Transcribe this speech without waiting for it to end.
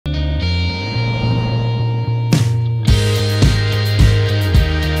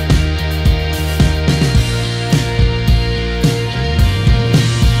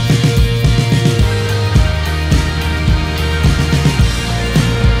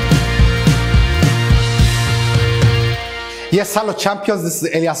Yes, hello champions, this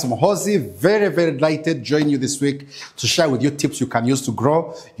is Elias Mohozi. Very delighted to join you this week to share with you tips you can use to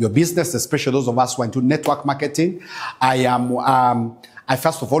grow your business, especially those of us who are into network marketing. I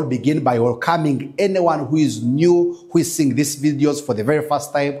first of all begin by welcoming anyone who is new, who is seeing these videos for the very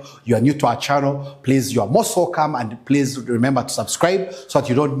first time. You are new to our channel. Please, you are most welcome, and please remember to subscribe so that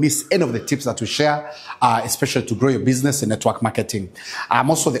you don't miss any of the tips that we share, especially to grow your business in network marketing. I'm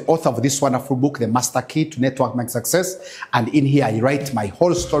also the author of this wonderful book, The Master Key to Network Marketing Success. And in here, I write my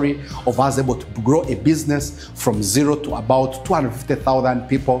whole story of us able to grow a business from zero to about 250,000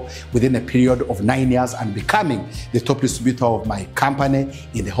 people within a period of 9 years and becoming the top distributor of my company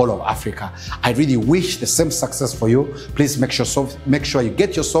in the whole of Africa. I really wish the same success for you. Please make sure you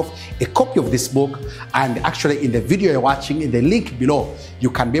get yourself a copy of this book. And actually, in the video you're watching, in the link below,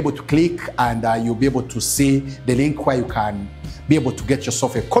 you can be able to click and you'll be able to see the link where you can be able to get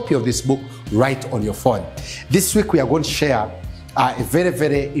yourself a copy of this book right on your phone. This week, we are going to share a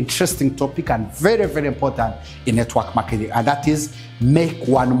very interesting topic and very important in network marketing, and that is make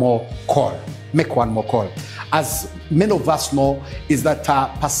one more call. Make one more call. As many of us know, is that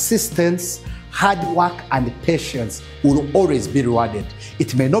persistence, hard work, and patience will always be rewarded.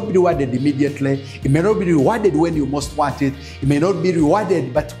 It may not be rewarded immediately. It may not be rewarded when you most want it. It may not be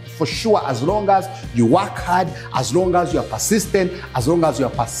rewarded, but for sure, as long as you work hard, as long as you are persistent, as long as you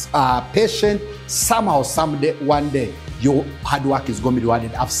are patient, somehow, someday, one day, your hard work is going to be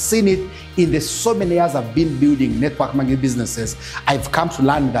rewarded. I've seen it in the so many years I've been building network marketing businesses. I've come to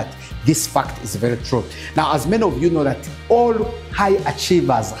learn that this fact is very true. Now, as many of you know, that all high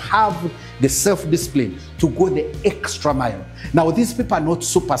achievers have the self-discipline to go the extra mile. Now, these people are not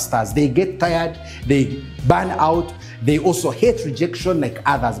superstars. They get tired, they burn out, they also hate rejection like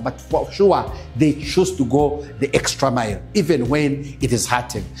others, but for sure, they choose to go the extra mile, even when it is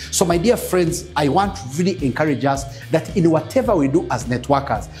hurting. So my dear friends, I want to really encourage us that in whatever we do as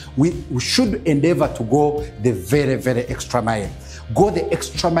networkers, we should endeavor to go the very extra mile. Go the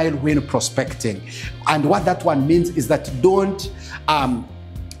extra mile when prospecting. And what that one means is that don't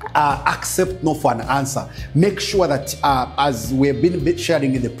accept no for an answer. Make sure that, as we've been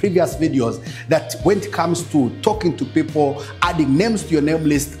sharing in the previous videos, that when it comes to talking to people, adding names to your name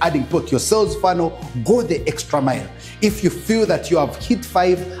list, adding people to your sales funnel, go the extra mile. If you feel that you have hit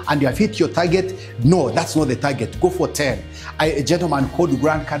 5 and you have hit your target, no, that's not the target. Go for 10. A gentleman called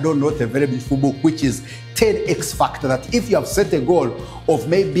Grant Cardone wrote a very beautiful book, which is 10x Factor, that if you have set a goal of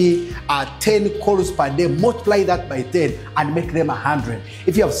maybe 10 calls per day, multiply that by 10 and make them 100.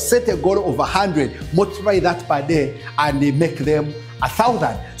 If you have set a goal of 100, multiply that per day and make them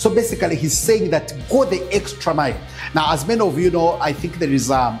 1,000. So basically, he's saying that go the extra mile. Now, as many of you know, I think there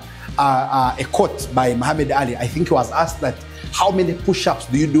is a quote by Muhammad Ali. I think he was asked that, how many push-ups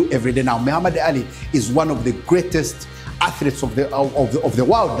do you do every day? Now, Muhammad Ali is one of the greatest athletes of the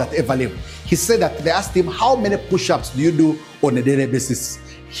world that ever lived. He said that they asked him, how many push-ups do you do on a daily basis?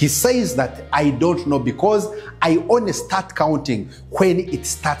 He says that, I don't know, because I only start counting when it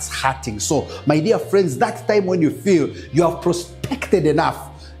starts hurting. So my dear friends, that time when you feel you have prospected enough,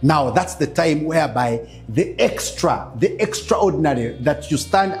 now that's the time whereby the extraordinary, that you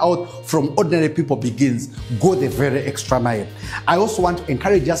stand out from ordinary people, begins. Go the very extra mile. I also want to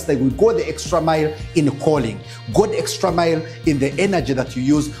encourage us that we go the extra mile in calling. Go the extra mile in the energy that you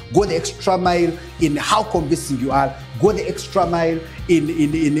use. Go the extra mile in how convincing you are. Go the extra mile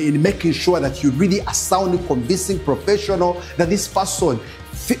in making sure that you really are sounding convincing, professional, that this person,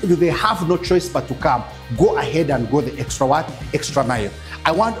 they have no choice but to come. Go ahead and go the extra mile.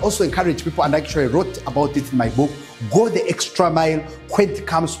 I want to also encourage people, and I actually wrote about it in my book, go the extra mile when it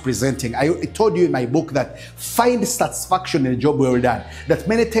comes to presenting. I told you in my book that find satisfaction in a job well done. That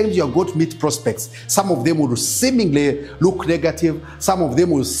many times you are going to meet prospects. Some of them will seemingly look negative. Some of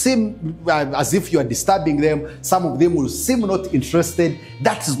them will seem as if you are disturbing them. Some of them will seem not interested.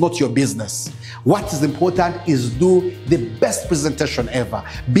 That is not your business. What is important is do the best presentation ever.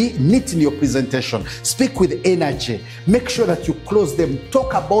 Be neat in your presentation. Speak with energy. Make sure that you close them.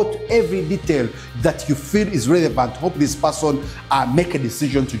 Talk about every detail that you feel is relevant. Hope this person make a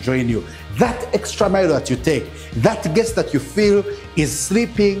decision to join you. That extra mile that you take, that guest that you feel is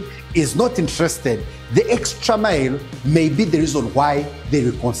sleeping, is not interested, the extra mile may be the reason why they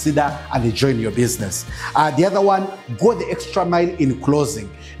will consider and they join your business. The other one, go the extra mile in closing.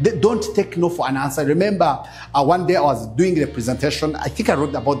 Don't take no for an answer. Remember, one day I was doing the presentation. I think I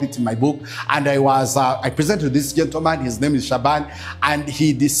wrote about it in my book, and I presented to this gentleman. His name is Shaban, and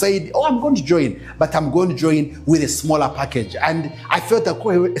he decided, oh, I'm going to join, but I'm going to join with a smaller package. And I felt that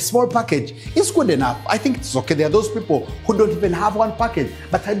a small package is good enough. I think it's okay. There are those people who don't even have one package.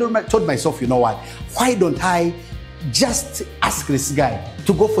 But I told myself, you know what? Why don't I just ask this guy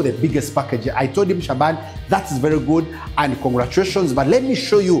to go for the biggest package. I told him, Shaban, that is very good and congratulations, but let me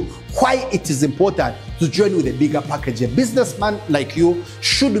show you why it is important to join with a bigger package. A businessman like you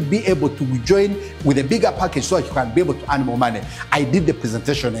should be able to join with a bigger package so that you can be able to earn more money. I did the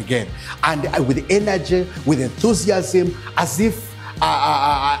presentation again, and with energy, with enthusiasm, as if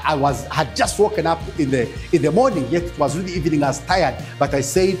I had just woken up in the morning, yet it was really evening. I was tired, but I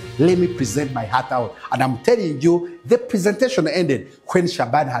said, let me present my heart out. And I'm telling you, the presentation ended when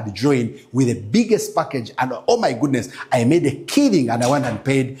Shaban had joined with the biggest package, and oh my goodness, I made a killing, and I went and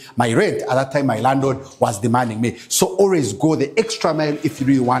paid my rent. At that time, my landlord was demanding me. So always go the extra mile if you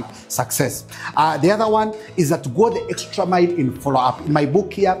really want success. The other one is that go the extra mile in follow-up. In my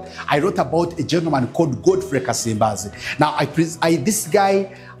book here, I wrote about a gentleman called Godfrey Kasimbazi. Now, this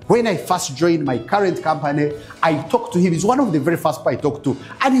guy, when I first joined my current company, I talked to him. He's one of the very first people I talked to,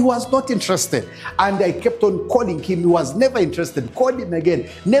 and he was not interested. And I kept on calling him. He was never interested. Called him again,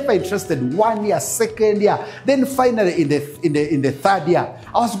 never interested. 1 year, second year, then finally in the third year,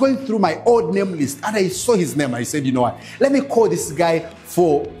 I was going through my old name list, and I saw his name. I said, you know what? Let me call this guy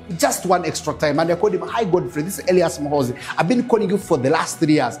for just one extra time. And I called him, hi Godfrey, this is Elias Mohozi. I've been calling you for the last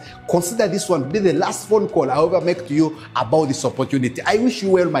 3 years. Consider this one to be the last phone call I ever make to you about this opportunity. I wish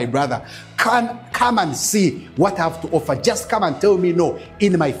you well, my brother. Come and see what I have to offer. Just come and tell me no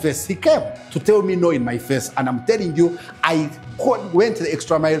in my face. He came to tell me no in my face. And I'm telling you, I went the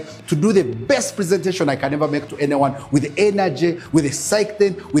extra mile to do the best presentation I can ever make to anyone, with energy, with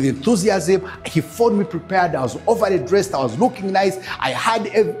excitement, with enthusiasm. He found me prepared. I was overly dressed. I was looking nice. I had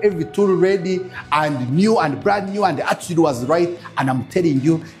every tool ready and new and brand new, and the attitude was right. And I'm telling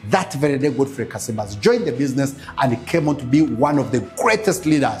you, that very day, Godfrey Kasimbazi joined the business, and he came on to be one of the greatest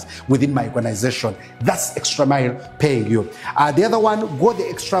leaders within my organization. That's extra mile paying you. The other one, go the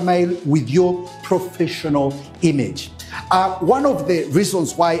extra mile with your professional image. One of the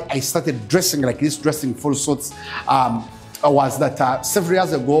reasons why I started dressing like this, dressing full suits, was that several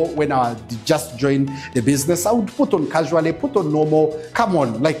years ago when I just joined the business, I would put on casually, put on normal, come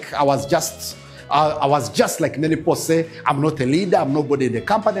on, like I was just like many people say, I'm not a leader, I'm nobody in the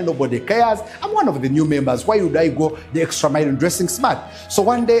company, nobody cares. I'm one of the new members. Why would I go the extra mile in dressing smart? So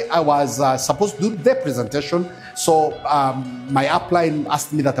one day I was supposed to do the presentation. So my upline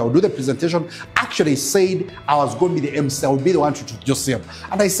asked me that I would do the presentation. Actually said I was going to be the MC, I would be the one to introduce him.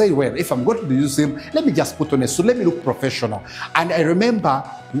 And I said, well, if I'm going to introduce him, let me just put on a suit, let me look professional. And I remember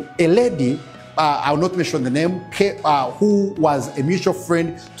a lady, I will not mention the name, who was a mutual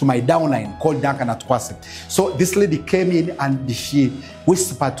friend to my downline called Duncan Atkwase. So this lady came in and she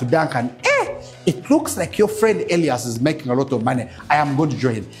whispered to Duncan, it looks like your friend Elias is making a lot of money. I am going to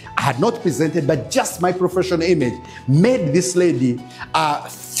join. I had not presented, but just my professional image made this lady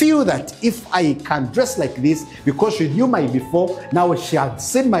feel that if I can dress like this, because she knew my before, now she had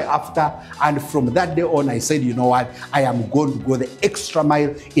seen my after, and from that day on, I said, you know what, I am going to go the extra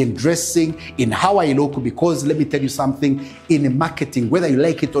mile in dressing, in how I look, because let me tell you something, in marketing, whether you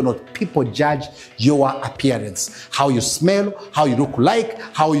like it or not, people judge your appearance, how you smell, how you look like,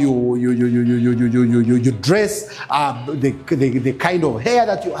 how you dress, the kind of hair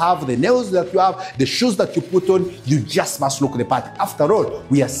that you have, the nails that you have, the shoes that you put on, you just must look the part. After all,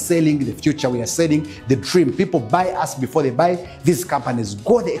 we are selling the future, we are selling the dream. People buy us before they buy these companies.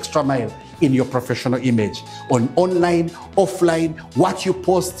 Go the extra mile in your professional image, online, offline, what you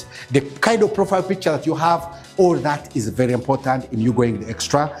post, the kind of profile picture that you have, all that is very important in you going the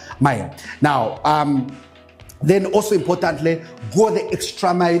extra mile. Now, then also importantly, go the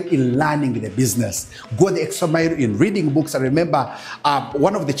extra mile in learning the business. Go the extra mile in reading books. I remember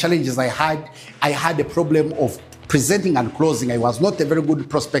one of the challenges I had a problem of presenting and closing. I was not a very good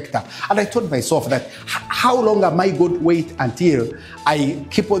prospector. And I told myself that how long am I going to wait until I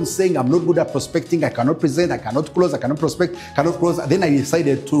keep on saying I'm not good at prospecting, I cannot present, I cannot close, I cannot prospect, cannot close. And then I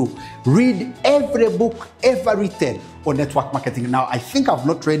decided to read every book ever written on network marketing. Now, I think I've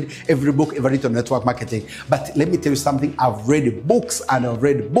not read every book ever written on network marketing, but let me tell you something. I've read books and I've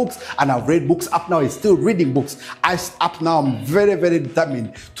read books and I've read books. Up now, I'm still reading books. Up now, I'm very, very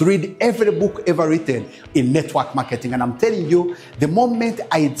determined to read every book ever written in network marketing. And I'm telling you, the moment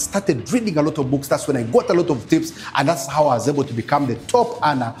I started reading a lot of books, that's when I got a lot of tips, and that's how I was able to become the top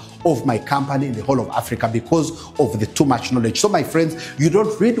earner of my company in the whole of Africa because of the too much knowledge. So my friends, you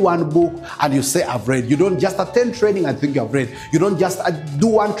don't read one book and you say, I've read. You don't just attend training and think you have read. You don't just do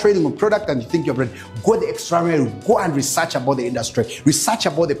one training on product and you think you have read. Go the extra mile, go and research about the industry, research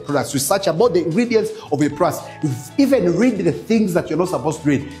about the products, research about the ingredients of your products. Even read the things that you're not supposed to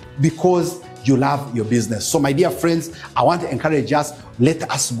read, because you love your business. So my dear friends, I want to encourage us, let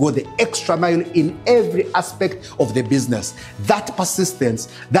us go the extra mile in every aspect of the business. That persistence,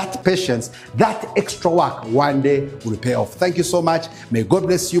 that patience, that extra work one day will pay off. Thank you so much. May God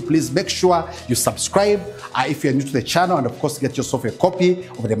bless you. Please make sure you subscribe if you're new to the channel, and of course get yourself a copy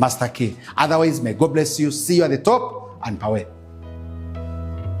of the Master Key. Otherwise, may God bless you. See you at the top, and power.